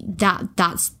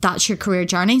 that's your career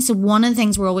journey. So one of the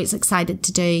things we're always excited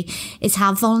to do is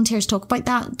have volunteers talk about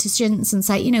that to students and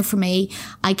say, you know, for me,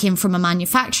 I came from a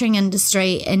manufacturing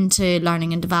industry into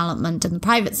learning and development in the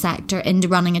private sector, into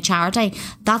running a charity.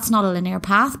 That's not a linear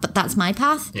path, but that's my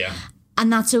path. Yeah.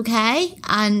 And that's okay.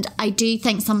 And I do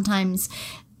think sometimes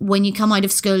when you come out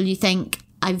of school, you think,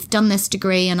 I've done this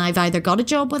degree and I've either got a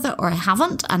job with it or I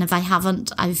haven't. And if I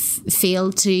haven't, I've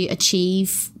failed to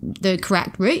achieve the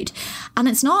correct route. And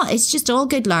it's not. It's just all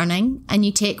good learning. And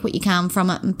you take what you can from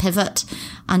it and pivot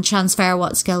and transfer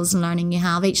what skills and learning you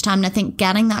have each time. And I think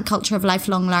getting that culture of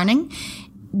lifelong learning,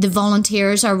 the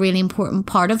volunteers are a really important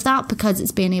part of that, because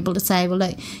it's being able to say, well,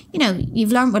 look, you know,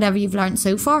 you've learned whatever you've learned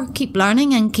so far. Keep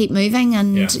learning and keep moving.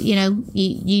 And, you know,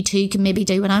 you too can maybe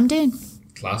do what I'm doing.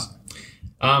 Class.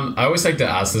 I always like to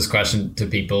ask this question to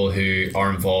people who are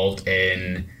involved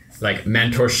in like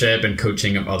mentorship and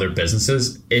coaching of other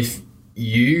businesses. If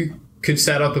you could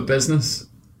set up a business,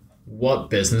 what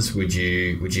business would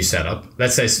you set up?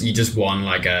 Let's say you just won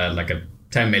like a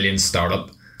 10 million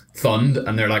startup fund,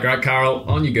 and they're like, all right, Carol,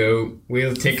 on you go.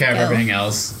 We'll take care of everything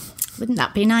else. Wouldn't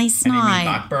that be nice? Any now?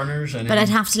 back burners? But I'd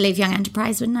have to leave Young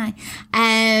Enterprise, wouldn't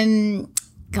I?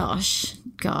 Gosh.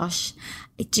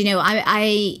 Do you know,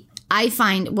 I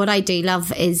find what I do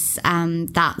love is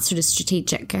that sort of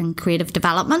strategic and creative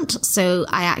development. So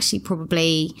I actually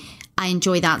I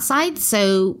enjoy that side.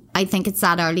 So I think it's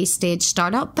that early stage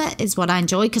startup bit is what I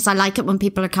enjoy, because I like it when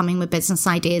people are coming with business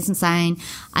ideas and saying,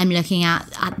 I'm looking at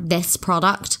this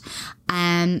product.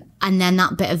 And then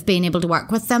that bit of being able to work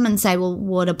with them and say, well,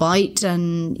 what about,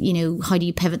 and, you know, how do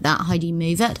you pivot that? How do you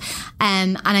move it?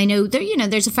 And I know there, you know,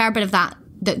 there's a fair bit of that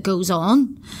goes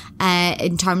on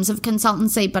in terms of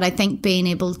consultancy, but I think being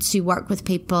able to work with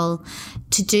people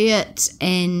to do it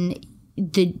in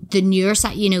the newer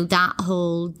side, you know, that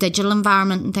whole digital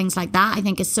environment and things like that, I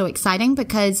think is so exciting,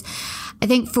 because I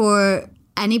think for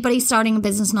anybody starting a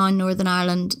business now in Northern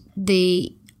Ireland,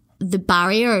 the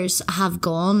barriers have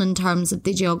gone in terms of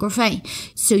the geography.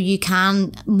 So you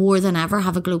can more than ever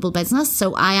have a global business.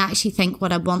 So I actually think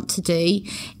what I want to do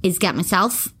is get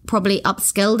myself probably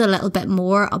upskilled a little bit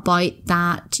more about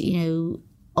that, you know,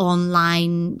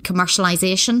 online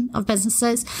commercialization of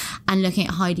businesses, and looking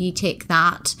at how do you take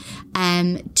that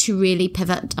to really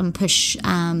pivot and push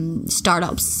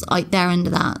startups out there into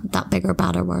that bigger,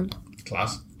 better world.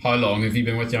 Class. How long have you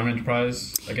been with Young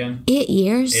Enterprise again? 8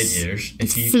 years. 8 years.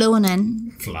 It's flowing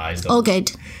in. Flies. All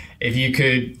good. If you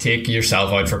could take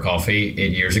yourself out for coffee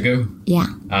 8 years ago,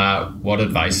 what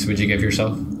advice would you give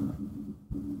yourself?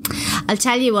 I'll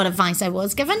tell you what advice I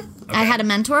was given. Okay. I had a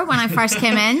mentor when I first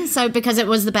came in, so because it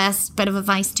was the best bit of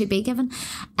advice to be given.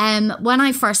 When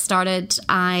I first started,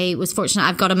 I was fortunate.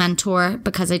 I've got a mentor,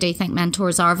 because I do think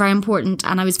mentors are very important,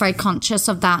 and I was very conscious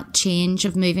of that change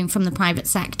of moving from the private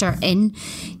sector in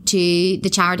to the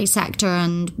charity sector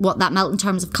and what that meant in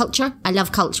terms of culture. I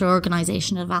love culture,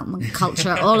 organisation, development,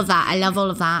 culture, all of that. I love all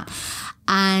of that.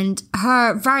 And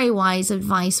her very wise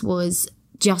advice was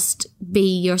just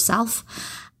be yourself.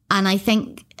 And I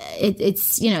think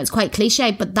it's, you know, it's quite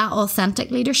cliche, but that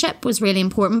authentic leadership was really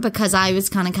important, because I was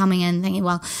kind of coming in thinking,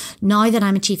 well, now that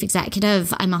I'm a chief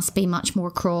executive, I must be much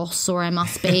more cross, or I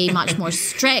must be much more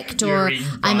strict, or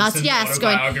I must,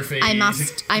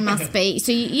 I must be.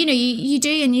 So, you know, you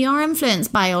do, and you are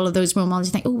influenced by all of those role models.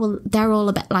 You think, oh, well, they're all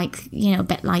a bit like, you know, a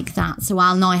bit like that. So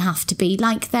I'll now have to be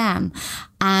like them.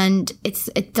 And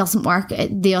it doesn't work.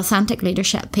 The authentic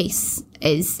leadership piece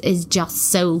is just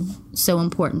so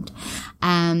important.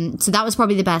 So that was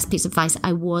probably the best piece of advice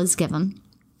I was given.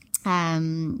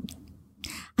 I'm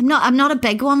not a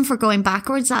big one for going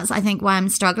backwards. That's, I think, why I'm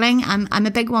struggling. I'm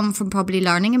a big one from probably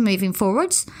learning and moving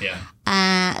forwards.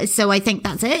 Yeah. So I think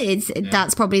that's it.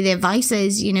 That's probably the advice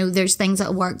is, you know, there's things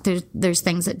that work, there's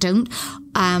things that don't.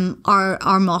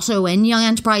 Our motto in Young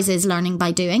Enterprise is learning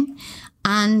by doing.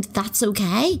 And that's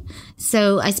okay.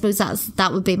 So I suppose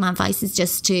that would be my advice, is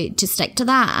just to stick to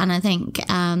that. And I think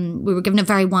we were given a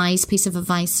very wise piece of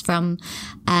advice from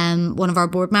one of our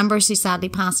board members who sadly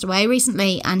passed away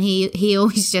recently, and he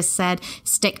always just said,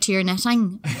 stick to your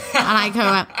knitting. And I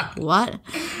go, what?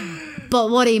 But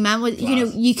what he meant was, you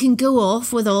know, you can go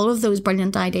off with all of those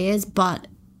brilliant ideas, but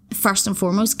first and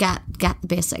foremost, get the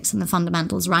basics and the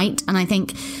fundamentals right. And I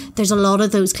think there's a lot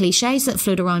of those cliches that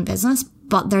float around business,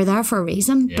 but they're there for a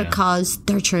reason because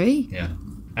they're true. Yeah.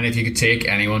 And if you could take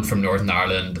anyone from Northern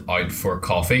Ireland out for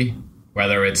coffee,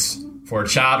 whether it's for a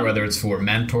chat, whether it's for a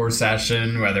mentor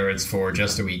session, whether it's for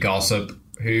just a wee gossip,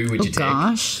 who would you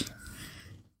take?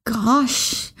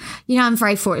 Gosh. You know, I'm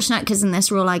very fortunate because in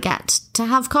this role I get to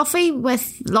have coffee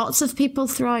with lots of people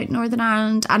throughout Northern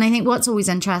Ireland. And I think what's always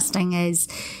interesting is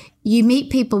you meet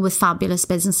people with fabulous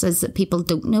businesses that people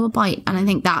don't know about. And I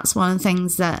think that's one of the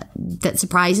things that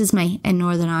surprises me in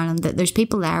Northern Ireland, that there's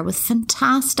people there with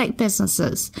fantastic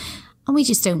businesses and we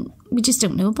just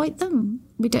don't know about them.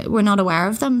 We're not aware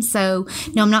of them. So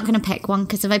no, I'm not going to pick one,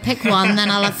 because if I pick one,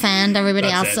 then I'll offend everybody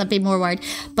else. I'd be more worried.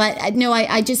 But no,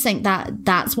 I just think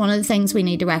that's one of the things we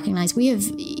need to recognise. We have,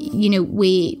 you know,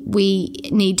 we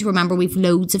need to remember we've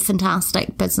loads of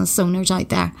fantastic business owners out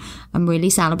there and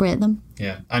really celebrate them.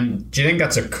 Yeah. And do you think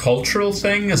that's a cultural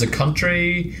thing as a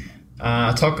country?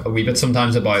 I talk a wee bit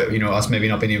sometimes about, you know, us maybe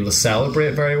not being able to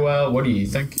celebrate very well. What do you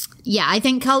think? Yeah, I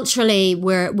think culturally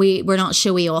we're not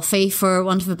showy offy, for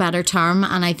want of a better term,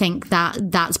 and I think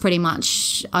that's pretty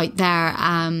much out there.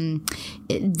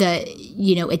 That,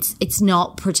 you know, it's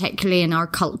not particularly in our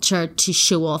culture to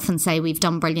show off and say we've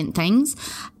done brilliant things.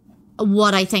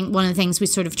 What I think one of the things we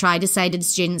sort of try to say to the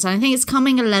students, and I think it's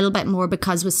coming a little bit more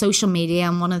because with social media,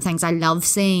 and one of the things I love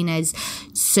seeing is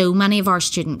so many of our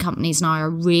student companies now are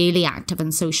really active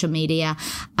in social media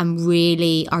and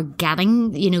really are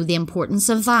getting, you know, the importance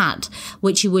of that,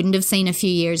 which you wouldn't have seen a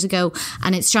few years ago.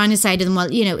 And it's trying to say to them,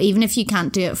 well, you know, even if you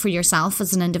can't do it for yourself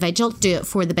as an individual, do it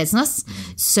for the business.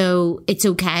 So it's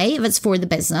okay if it's for the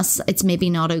business. It's maybe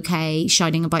not okay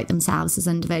shouting about themselves as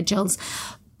individuals.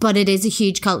 But it is a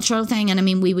huge cultural thing. And I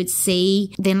mean, we would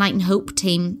see the Enlighten Hope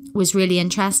team was really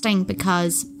interesting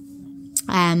because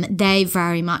they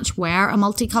very much were a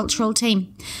multicultural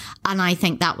team. And I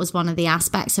think that was one of the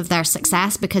aspects of their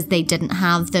success, because they didn't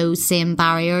have those same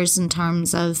barriers in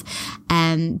terms of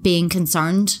being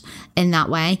concerned in that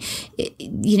way.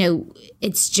 You know,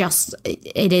 it's just,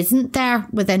 it isn't there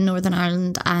within Northern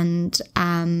Ireland. And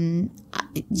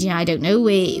yeah, I don't know.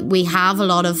 We have a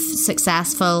lot of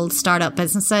successful startup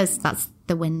businesses. That's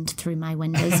the wind through my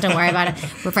windows. Don't worry about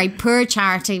it. We're very poor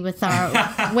charity with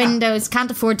our windows.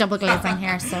 Can't afford double glazing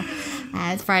here, so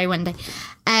it's very windy.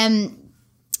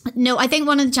 No, I think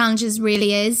one of the challenges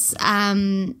really is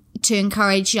to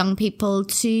encourage young people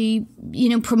to, you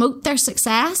know, promote their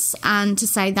success and to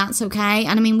say that's okay.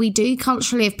 And I mean, we do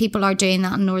culturally, if people are doing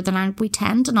that in Northern Ireland, we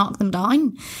tend to knock them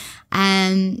down.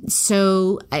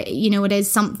 So, you know, it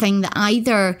is something that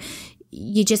either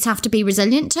you just have to be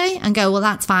resilient to and go, well,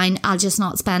 that's fine, I'll just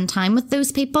not spend time with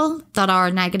those people that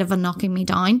are negative and knocking me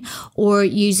down, or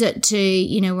use it to,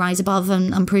 you know, rise above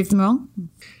and prove them wrong.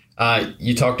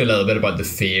 You talked a little bit about the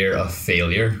fear of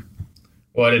failure.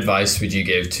 What advice would you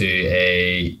give to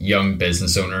a young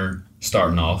business owner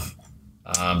starting off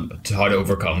to how to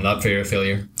overcome that fear of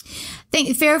failure? I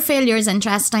think fear of failure is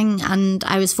interesting, and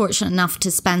I was fortunate enough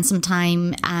to spend some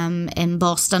time in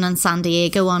Boston and San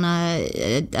Diego on a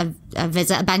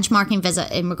visit, a benchmarking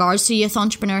visit in regards to youth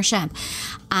entrepreneurship.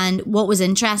 And what was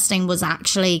interesting was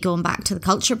actually going back to the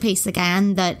culture piece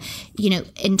again, that, you know,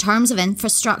 in terms of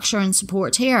infrastructure and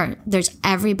support here, there's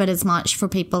every bit as much for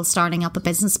people starting up a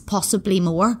business, possibly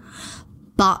more.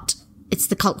 But it's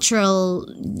the cultural,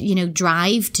 you know,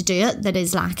 drive to do it that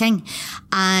is lacking.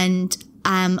 And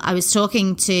I was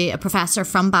talking to a professor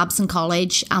from Babson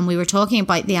College, and we were talking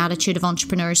about the attitude of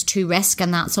entrepreneurs to risk,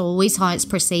 and that's always how it's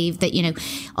perceived, that, you know,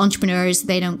 entrepreneurs,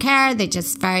 they don't care, they're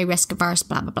just very risk averse,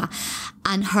 blah, blah, blah.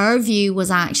 And her view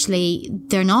was actually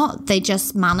they're not, they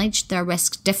just manage their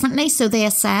risk differently. So they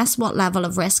assess what level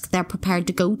of risk they're prepared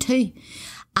to go to.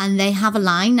 And they have a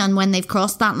line, and when they've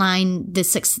crossed that line,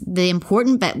 the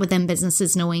important bit within business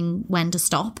is knowing when to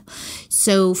stop.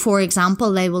 So, for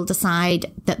example, they will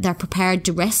decide that they're prepared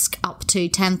to risk up to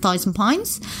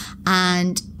 £10,000,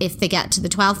 and if they get to the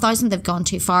 12,000, they've gone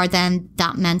too far. Then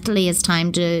that mentally is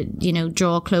time to, you know,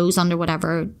 draw a close under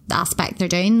whatever aspect they're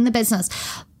doing in the business.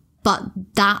 But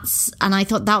and I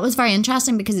thought that was very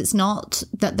interesting, because it's not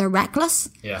that they're reckless.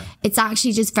 Yeah. It's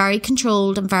actually just very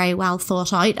controlled and very well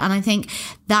thought out. And I think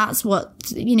that's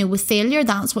what, you know, with failure,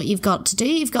 that's what you've got to do.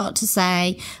 You've got to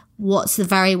say, what's the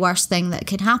very worst thing that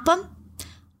could happen?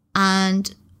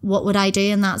 And what would I do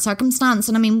in that circumstance?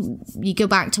 And I mean, you go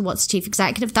back to what's chief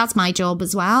executive, that's my job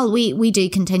as well. We do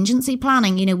contingency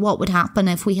planning. You know, what would happen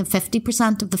if we have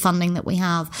 50% of the funding that we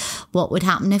have? What would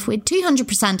happen if we had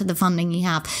 200% of the funding you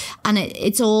have? And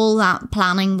it's all that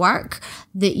planning work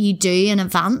that you do in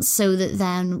advance, so that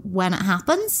then when it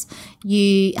happens,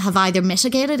 you have either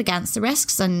mitigated against the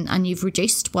risks and you've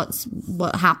reduced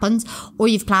what happens, or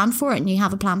you've planned for it and you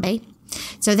have a plan B.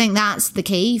 So I think that's the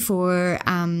key for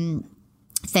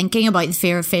thinking about the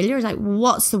fear of failure. Like,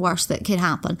 what's the worst that could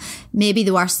happen? Maybe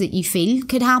the worst that you feel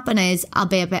could happen is I'll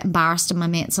be a bit embarrassed and my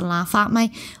mates will laugh at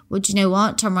me. Well, do you know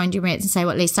what? Turn around to your mates and say,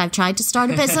 well, at least I've tried to start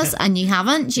a business and you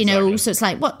haven't, you know. So it's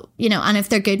like, what, you know, and if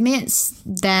they're good mates,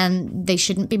 then they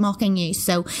shouldn't be mocking you.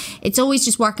 So it's always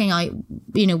just working out,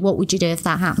 you know, what would you do if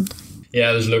that happened?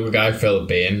 Yeah, there's a local guy, Philip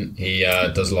Bain. He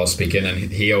does a lot of speaking, and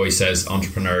he always says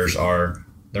entrepreneurs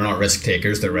they're not risk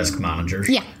takers, they're risk managers.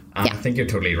 Yeah. And I think you're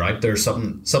totally right. There's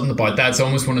something about that. It's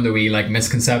almost one of the wee like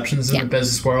misconceptions in the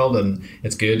business world, and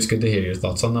it's good to hear your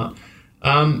thoughts on that.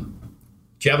 Do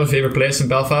you have a favourite place in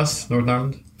Belfast, Northern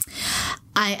Ireland?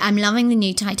 I'm loving the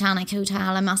new Titanic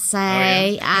Hotel, I must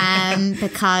say,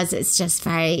 because it's just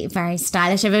very, very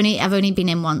stylish. I've only been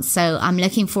in once, so I'm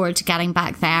looking forward to getting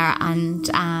back there. And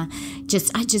I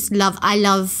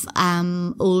love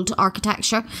old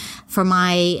architecture. For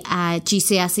my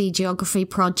GCSE geography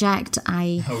project,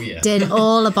 I did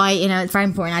all about, you know, it's very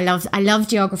important. I love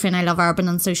geography, and I love urban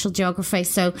and social geography.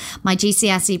 So my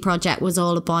GCSE project was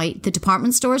all about the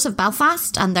department stores of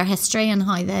Belfast and their history and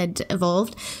how they'd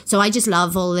evolved. So I just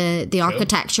love all the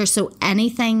architecture. So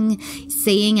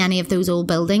seeing any of those old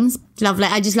buildings, lovely.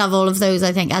 I just love all of those.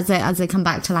 I think as they come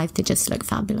back to life, they just look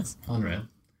fabulous. Unreal.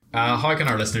 How can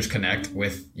our listeners connect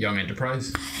with Young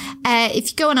Enterprise?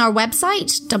 If you go on our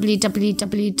website,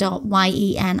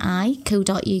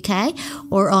 www.yeni.co.uk,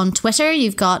 or on Twitter,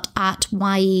 you've got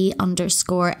 @ye_ni.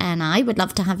 Would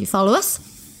love to have you follow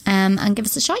us and give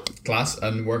us a shout. Class.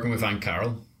 And working with Aunt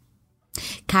Carol?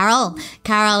 Carol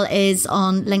is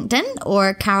on LinkedIn,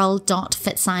 or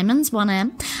Carol.Fitzsimons,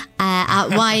 1M, at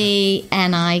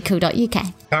yeni.co.uk.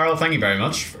 Carol, thank you very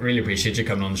much. Really appreciate you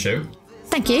coming on the show.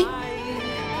 Thank you.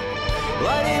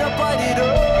 Light it up,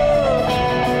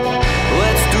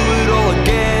 let's do it all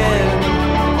again.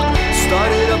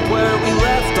 Start it up where we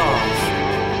left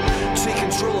off. Take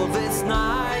control of this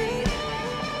night.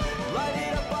 Light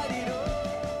it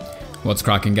up. What's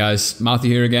cracking, guys?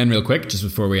 Matthew here again, real quick, just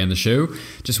before we end the show.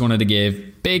 Just wanted to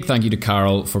give big thank you to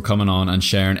Carol for coming on and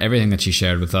sharing everything that she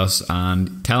shared with us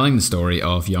and telling the story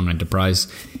of Young Enterprise.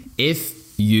 If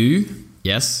you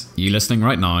listening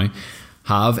right now,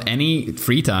 have any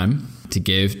free time to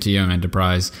give to Young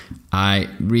Enterprise, I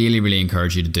really, really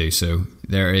encourage you to do so.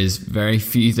 There is very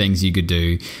few things you could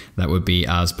do that would be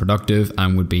as productive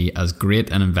and would be as great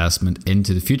an investment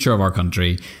into the future of our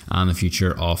country and the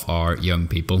future of our young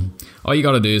people. All you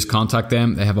got to do is contact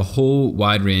them. They have a whole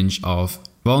wide range of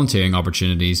volunteering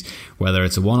opportunities, whether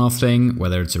it's a one-off thing,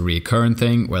 whether it's a reoccurring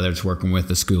thing, whether it's working with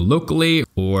a school locally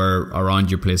or around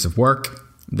your place of work.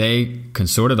 They can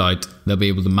sort it out. They'll be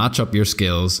able to match up your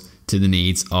skills to the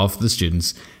needs of the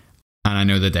students, and I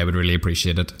know that they would really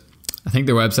appreciate it. I think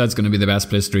their website's going to be the best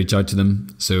place to reach out to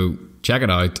them, so check it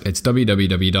out. It's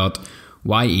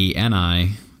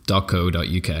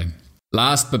www.yeni.co.uk.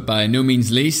 Last but by no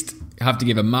means least, I have to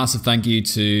give a massive thank you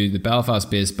to the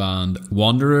Belfast-based band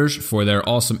Wanderers for their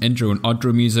awesome intro and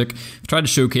outro music. I've tried to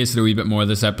showcase it a wee bit more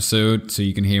this episode so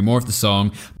you can hear more of the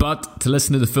song, but to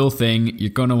listen to the full thing,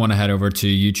 you're going to want to head over to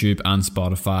YouTube and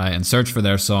Spotify and search for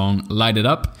their song Light It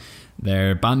Up.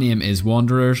 Their band name is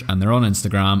Wanderers, and they're on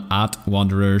Instagram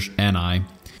 @WanderersNI.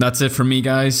 That's it from me,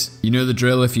 guys. You know the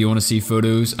drill. If you want to see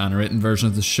photos and a written version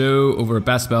of the show, over at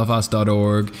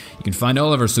bestbelfast.org. You can find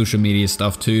all of our social media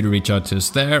stuff too to reach out to us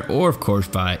there, or of course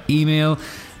via email.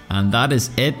 And that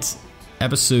is it.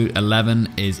 Episode 11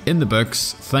 is in the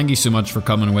books. Thank you so much for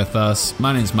coming with us.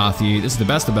 My name's Matthew. This is the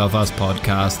Best of Belfast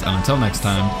podcast, and until next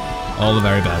time, all the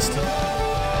very best.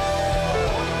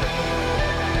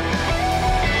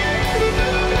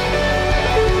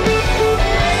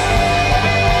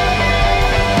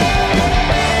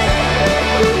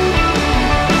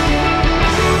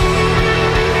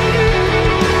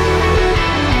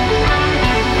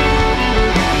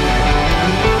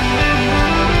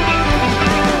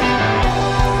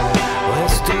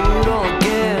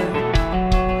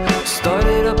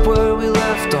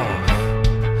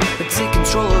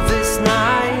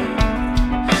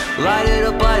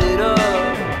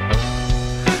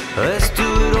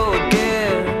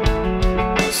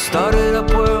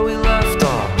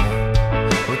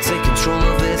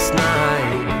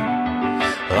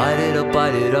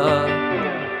 Light it up.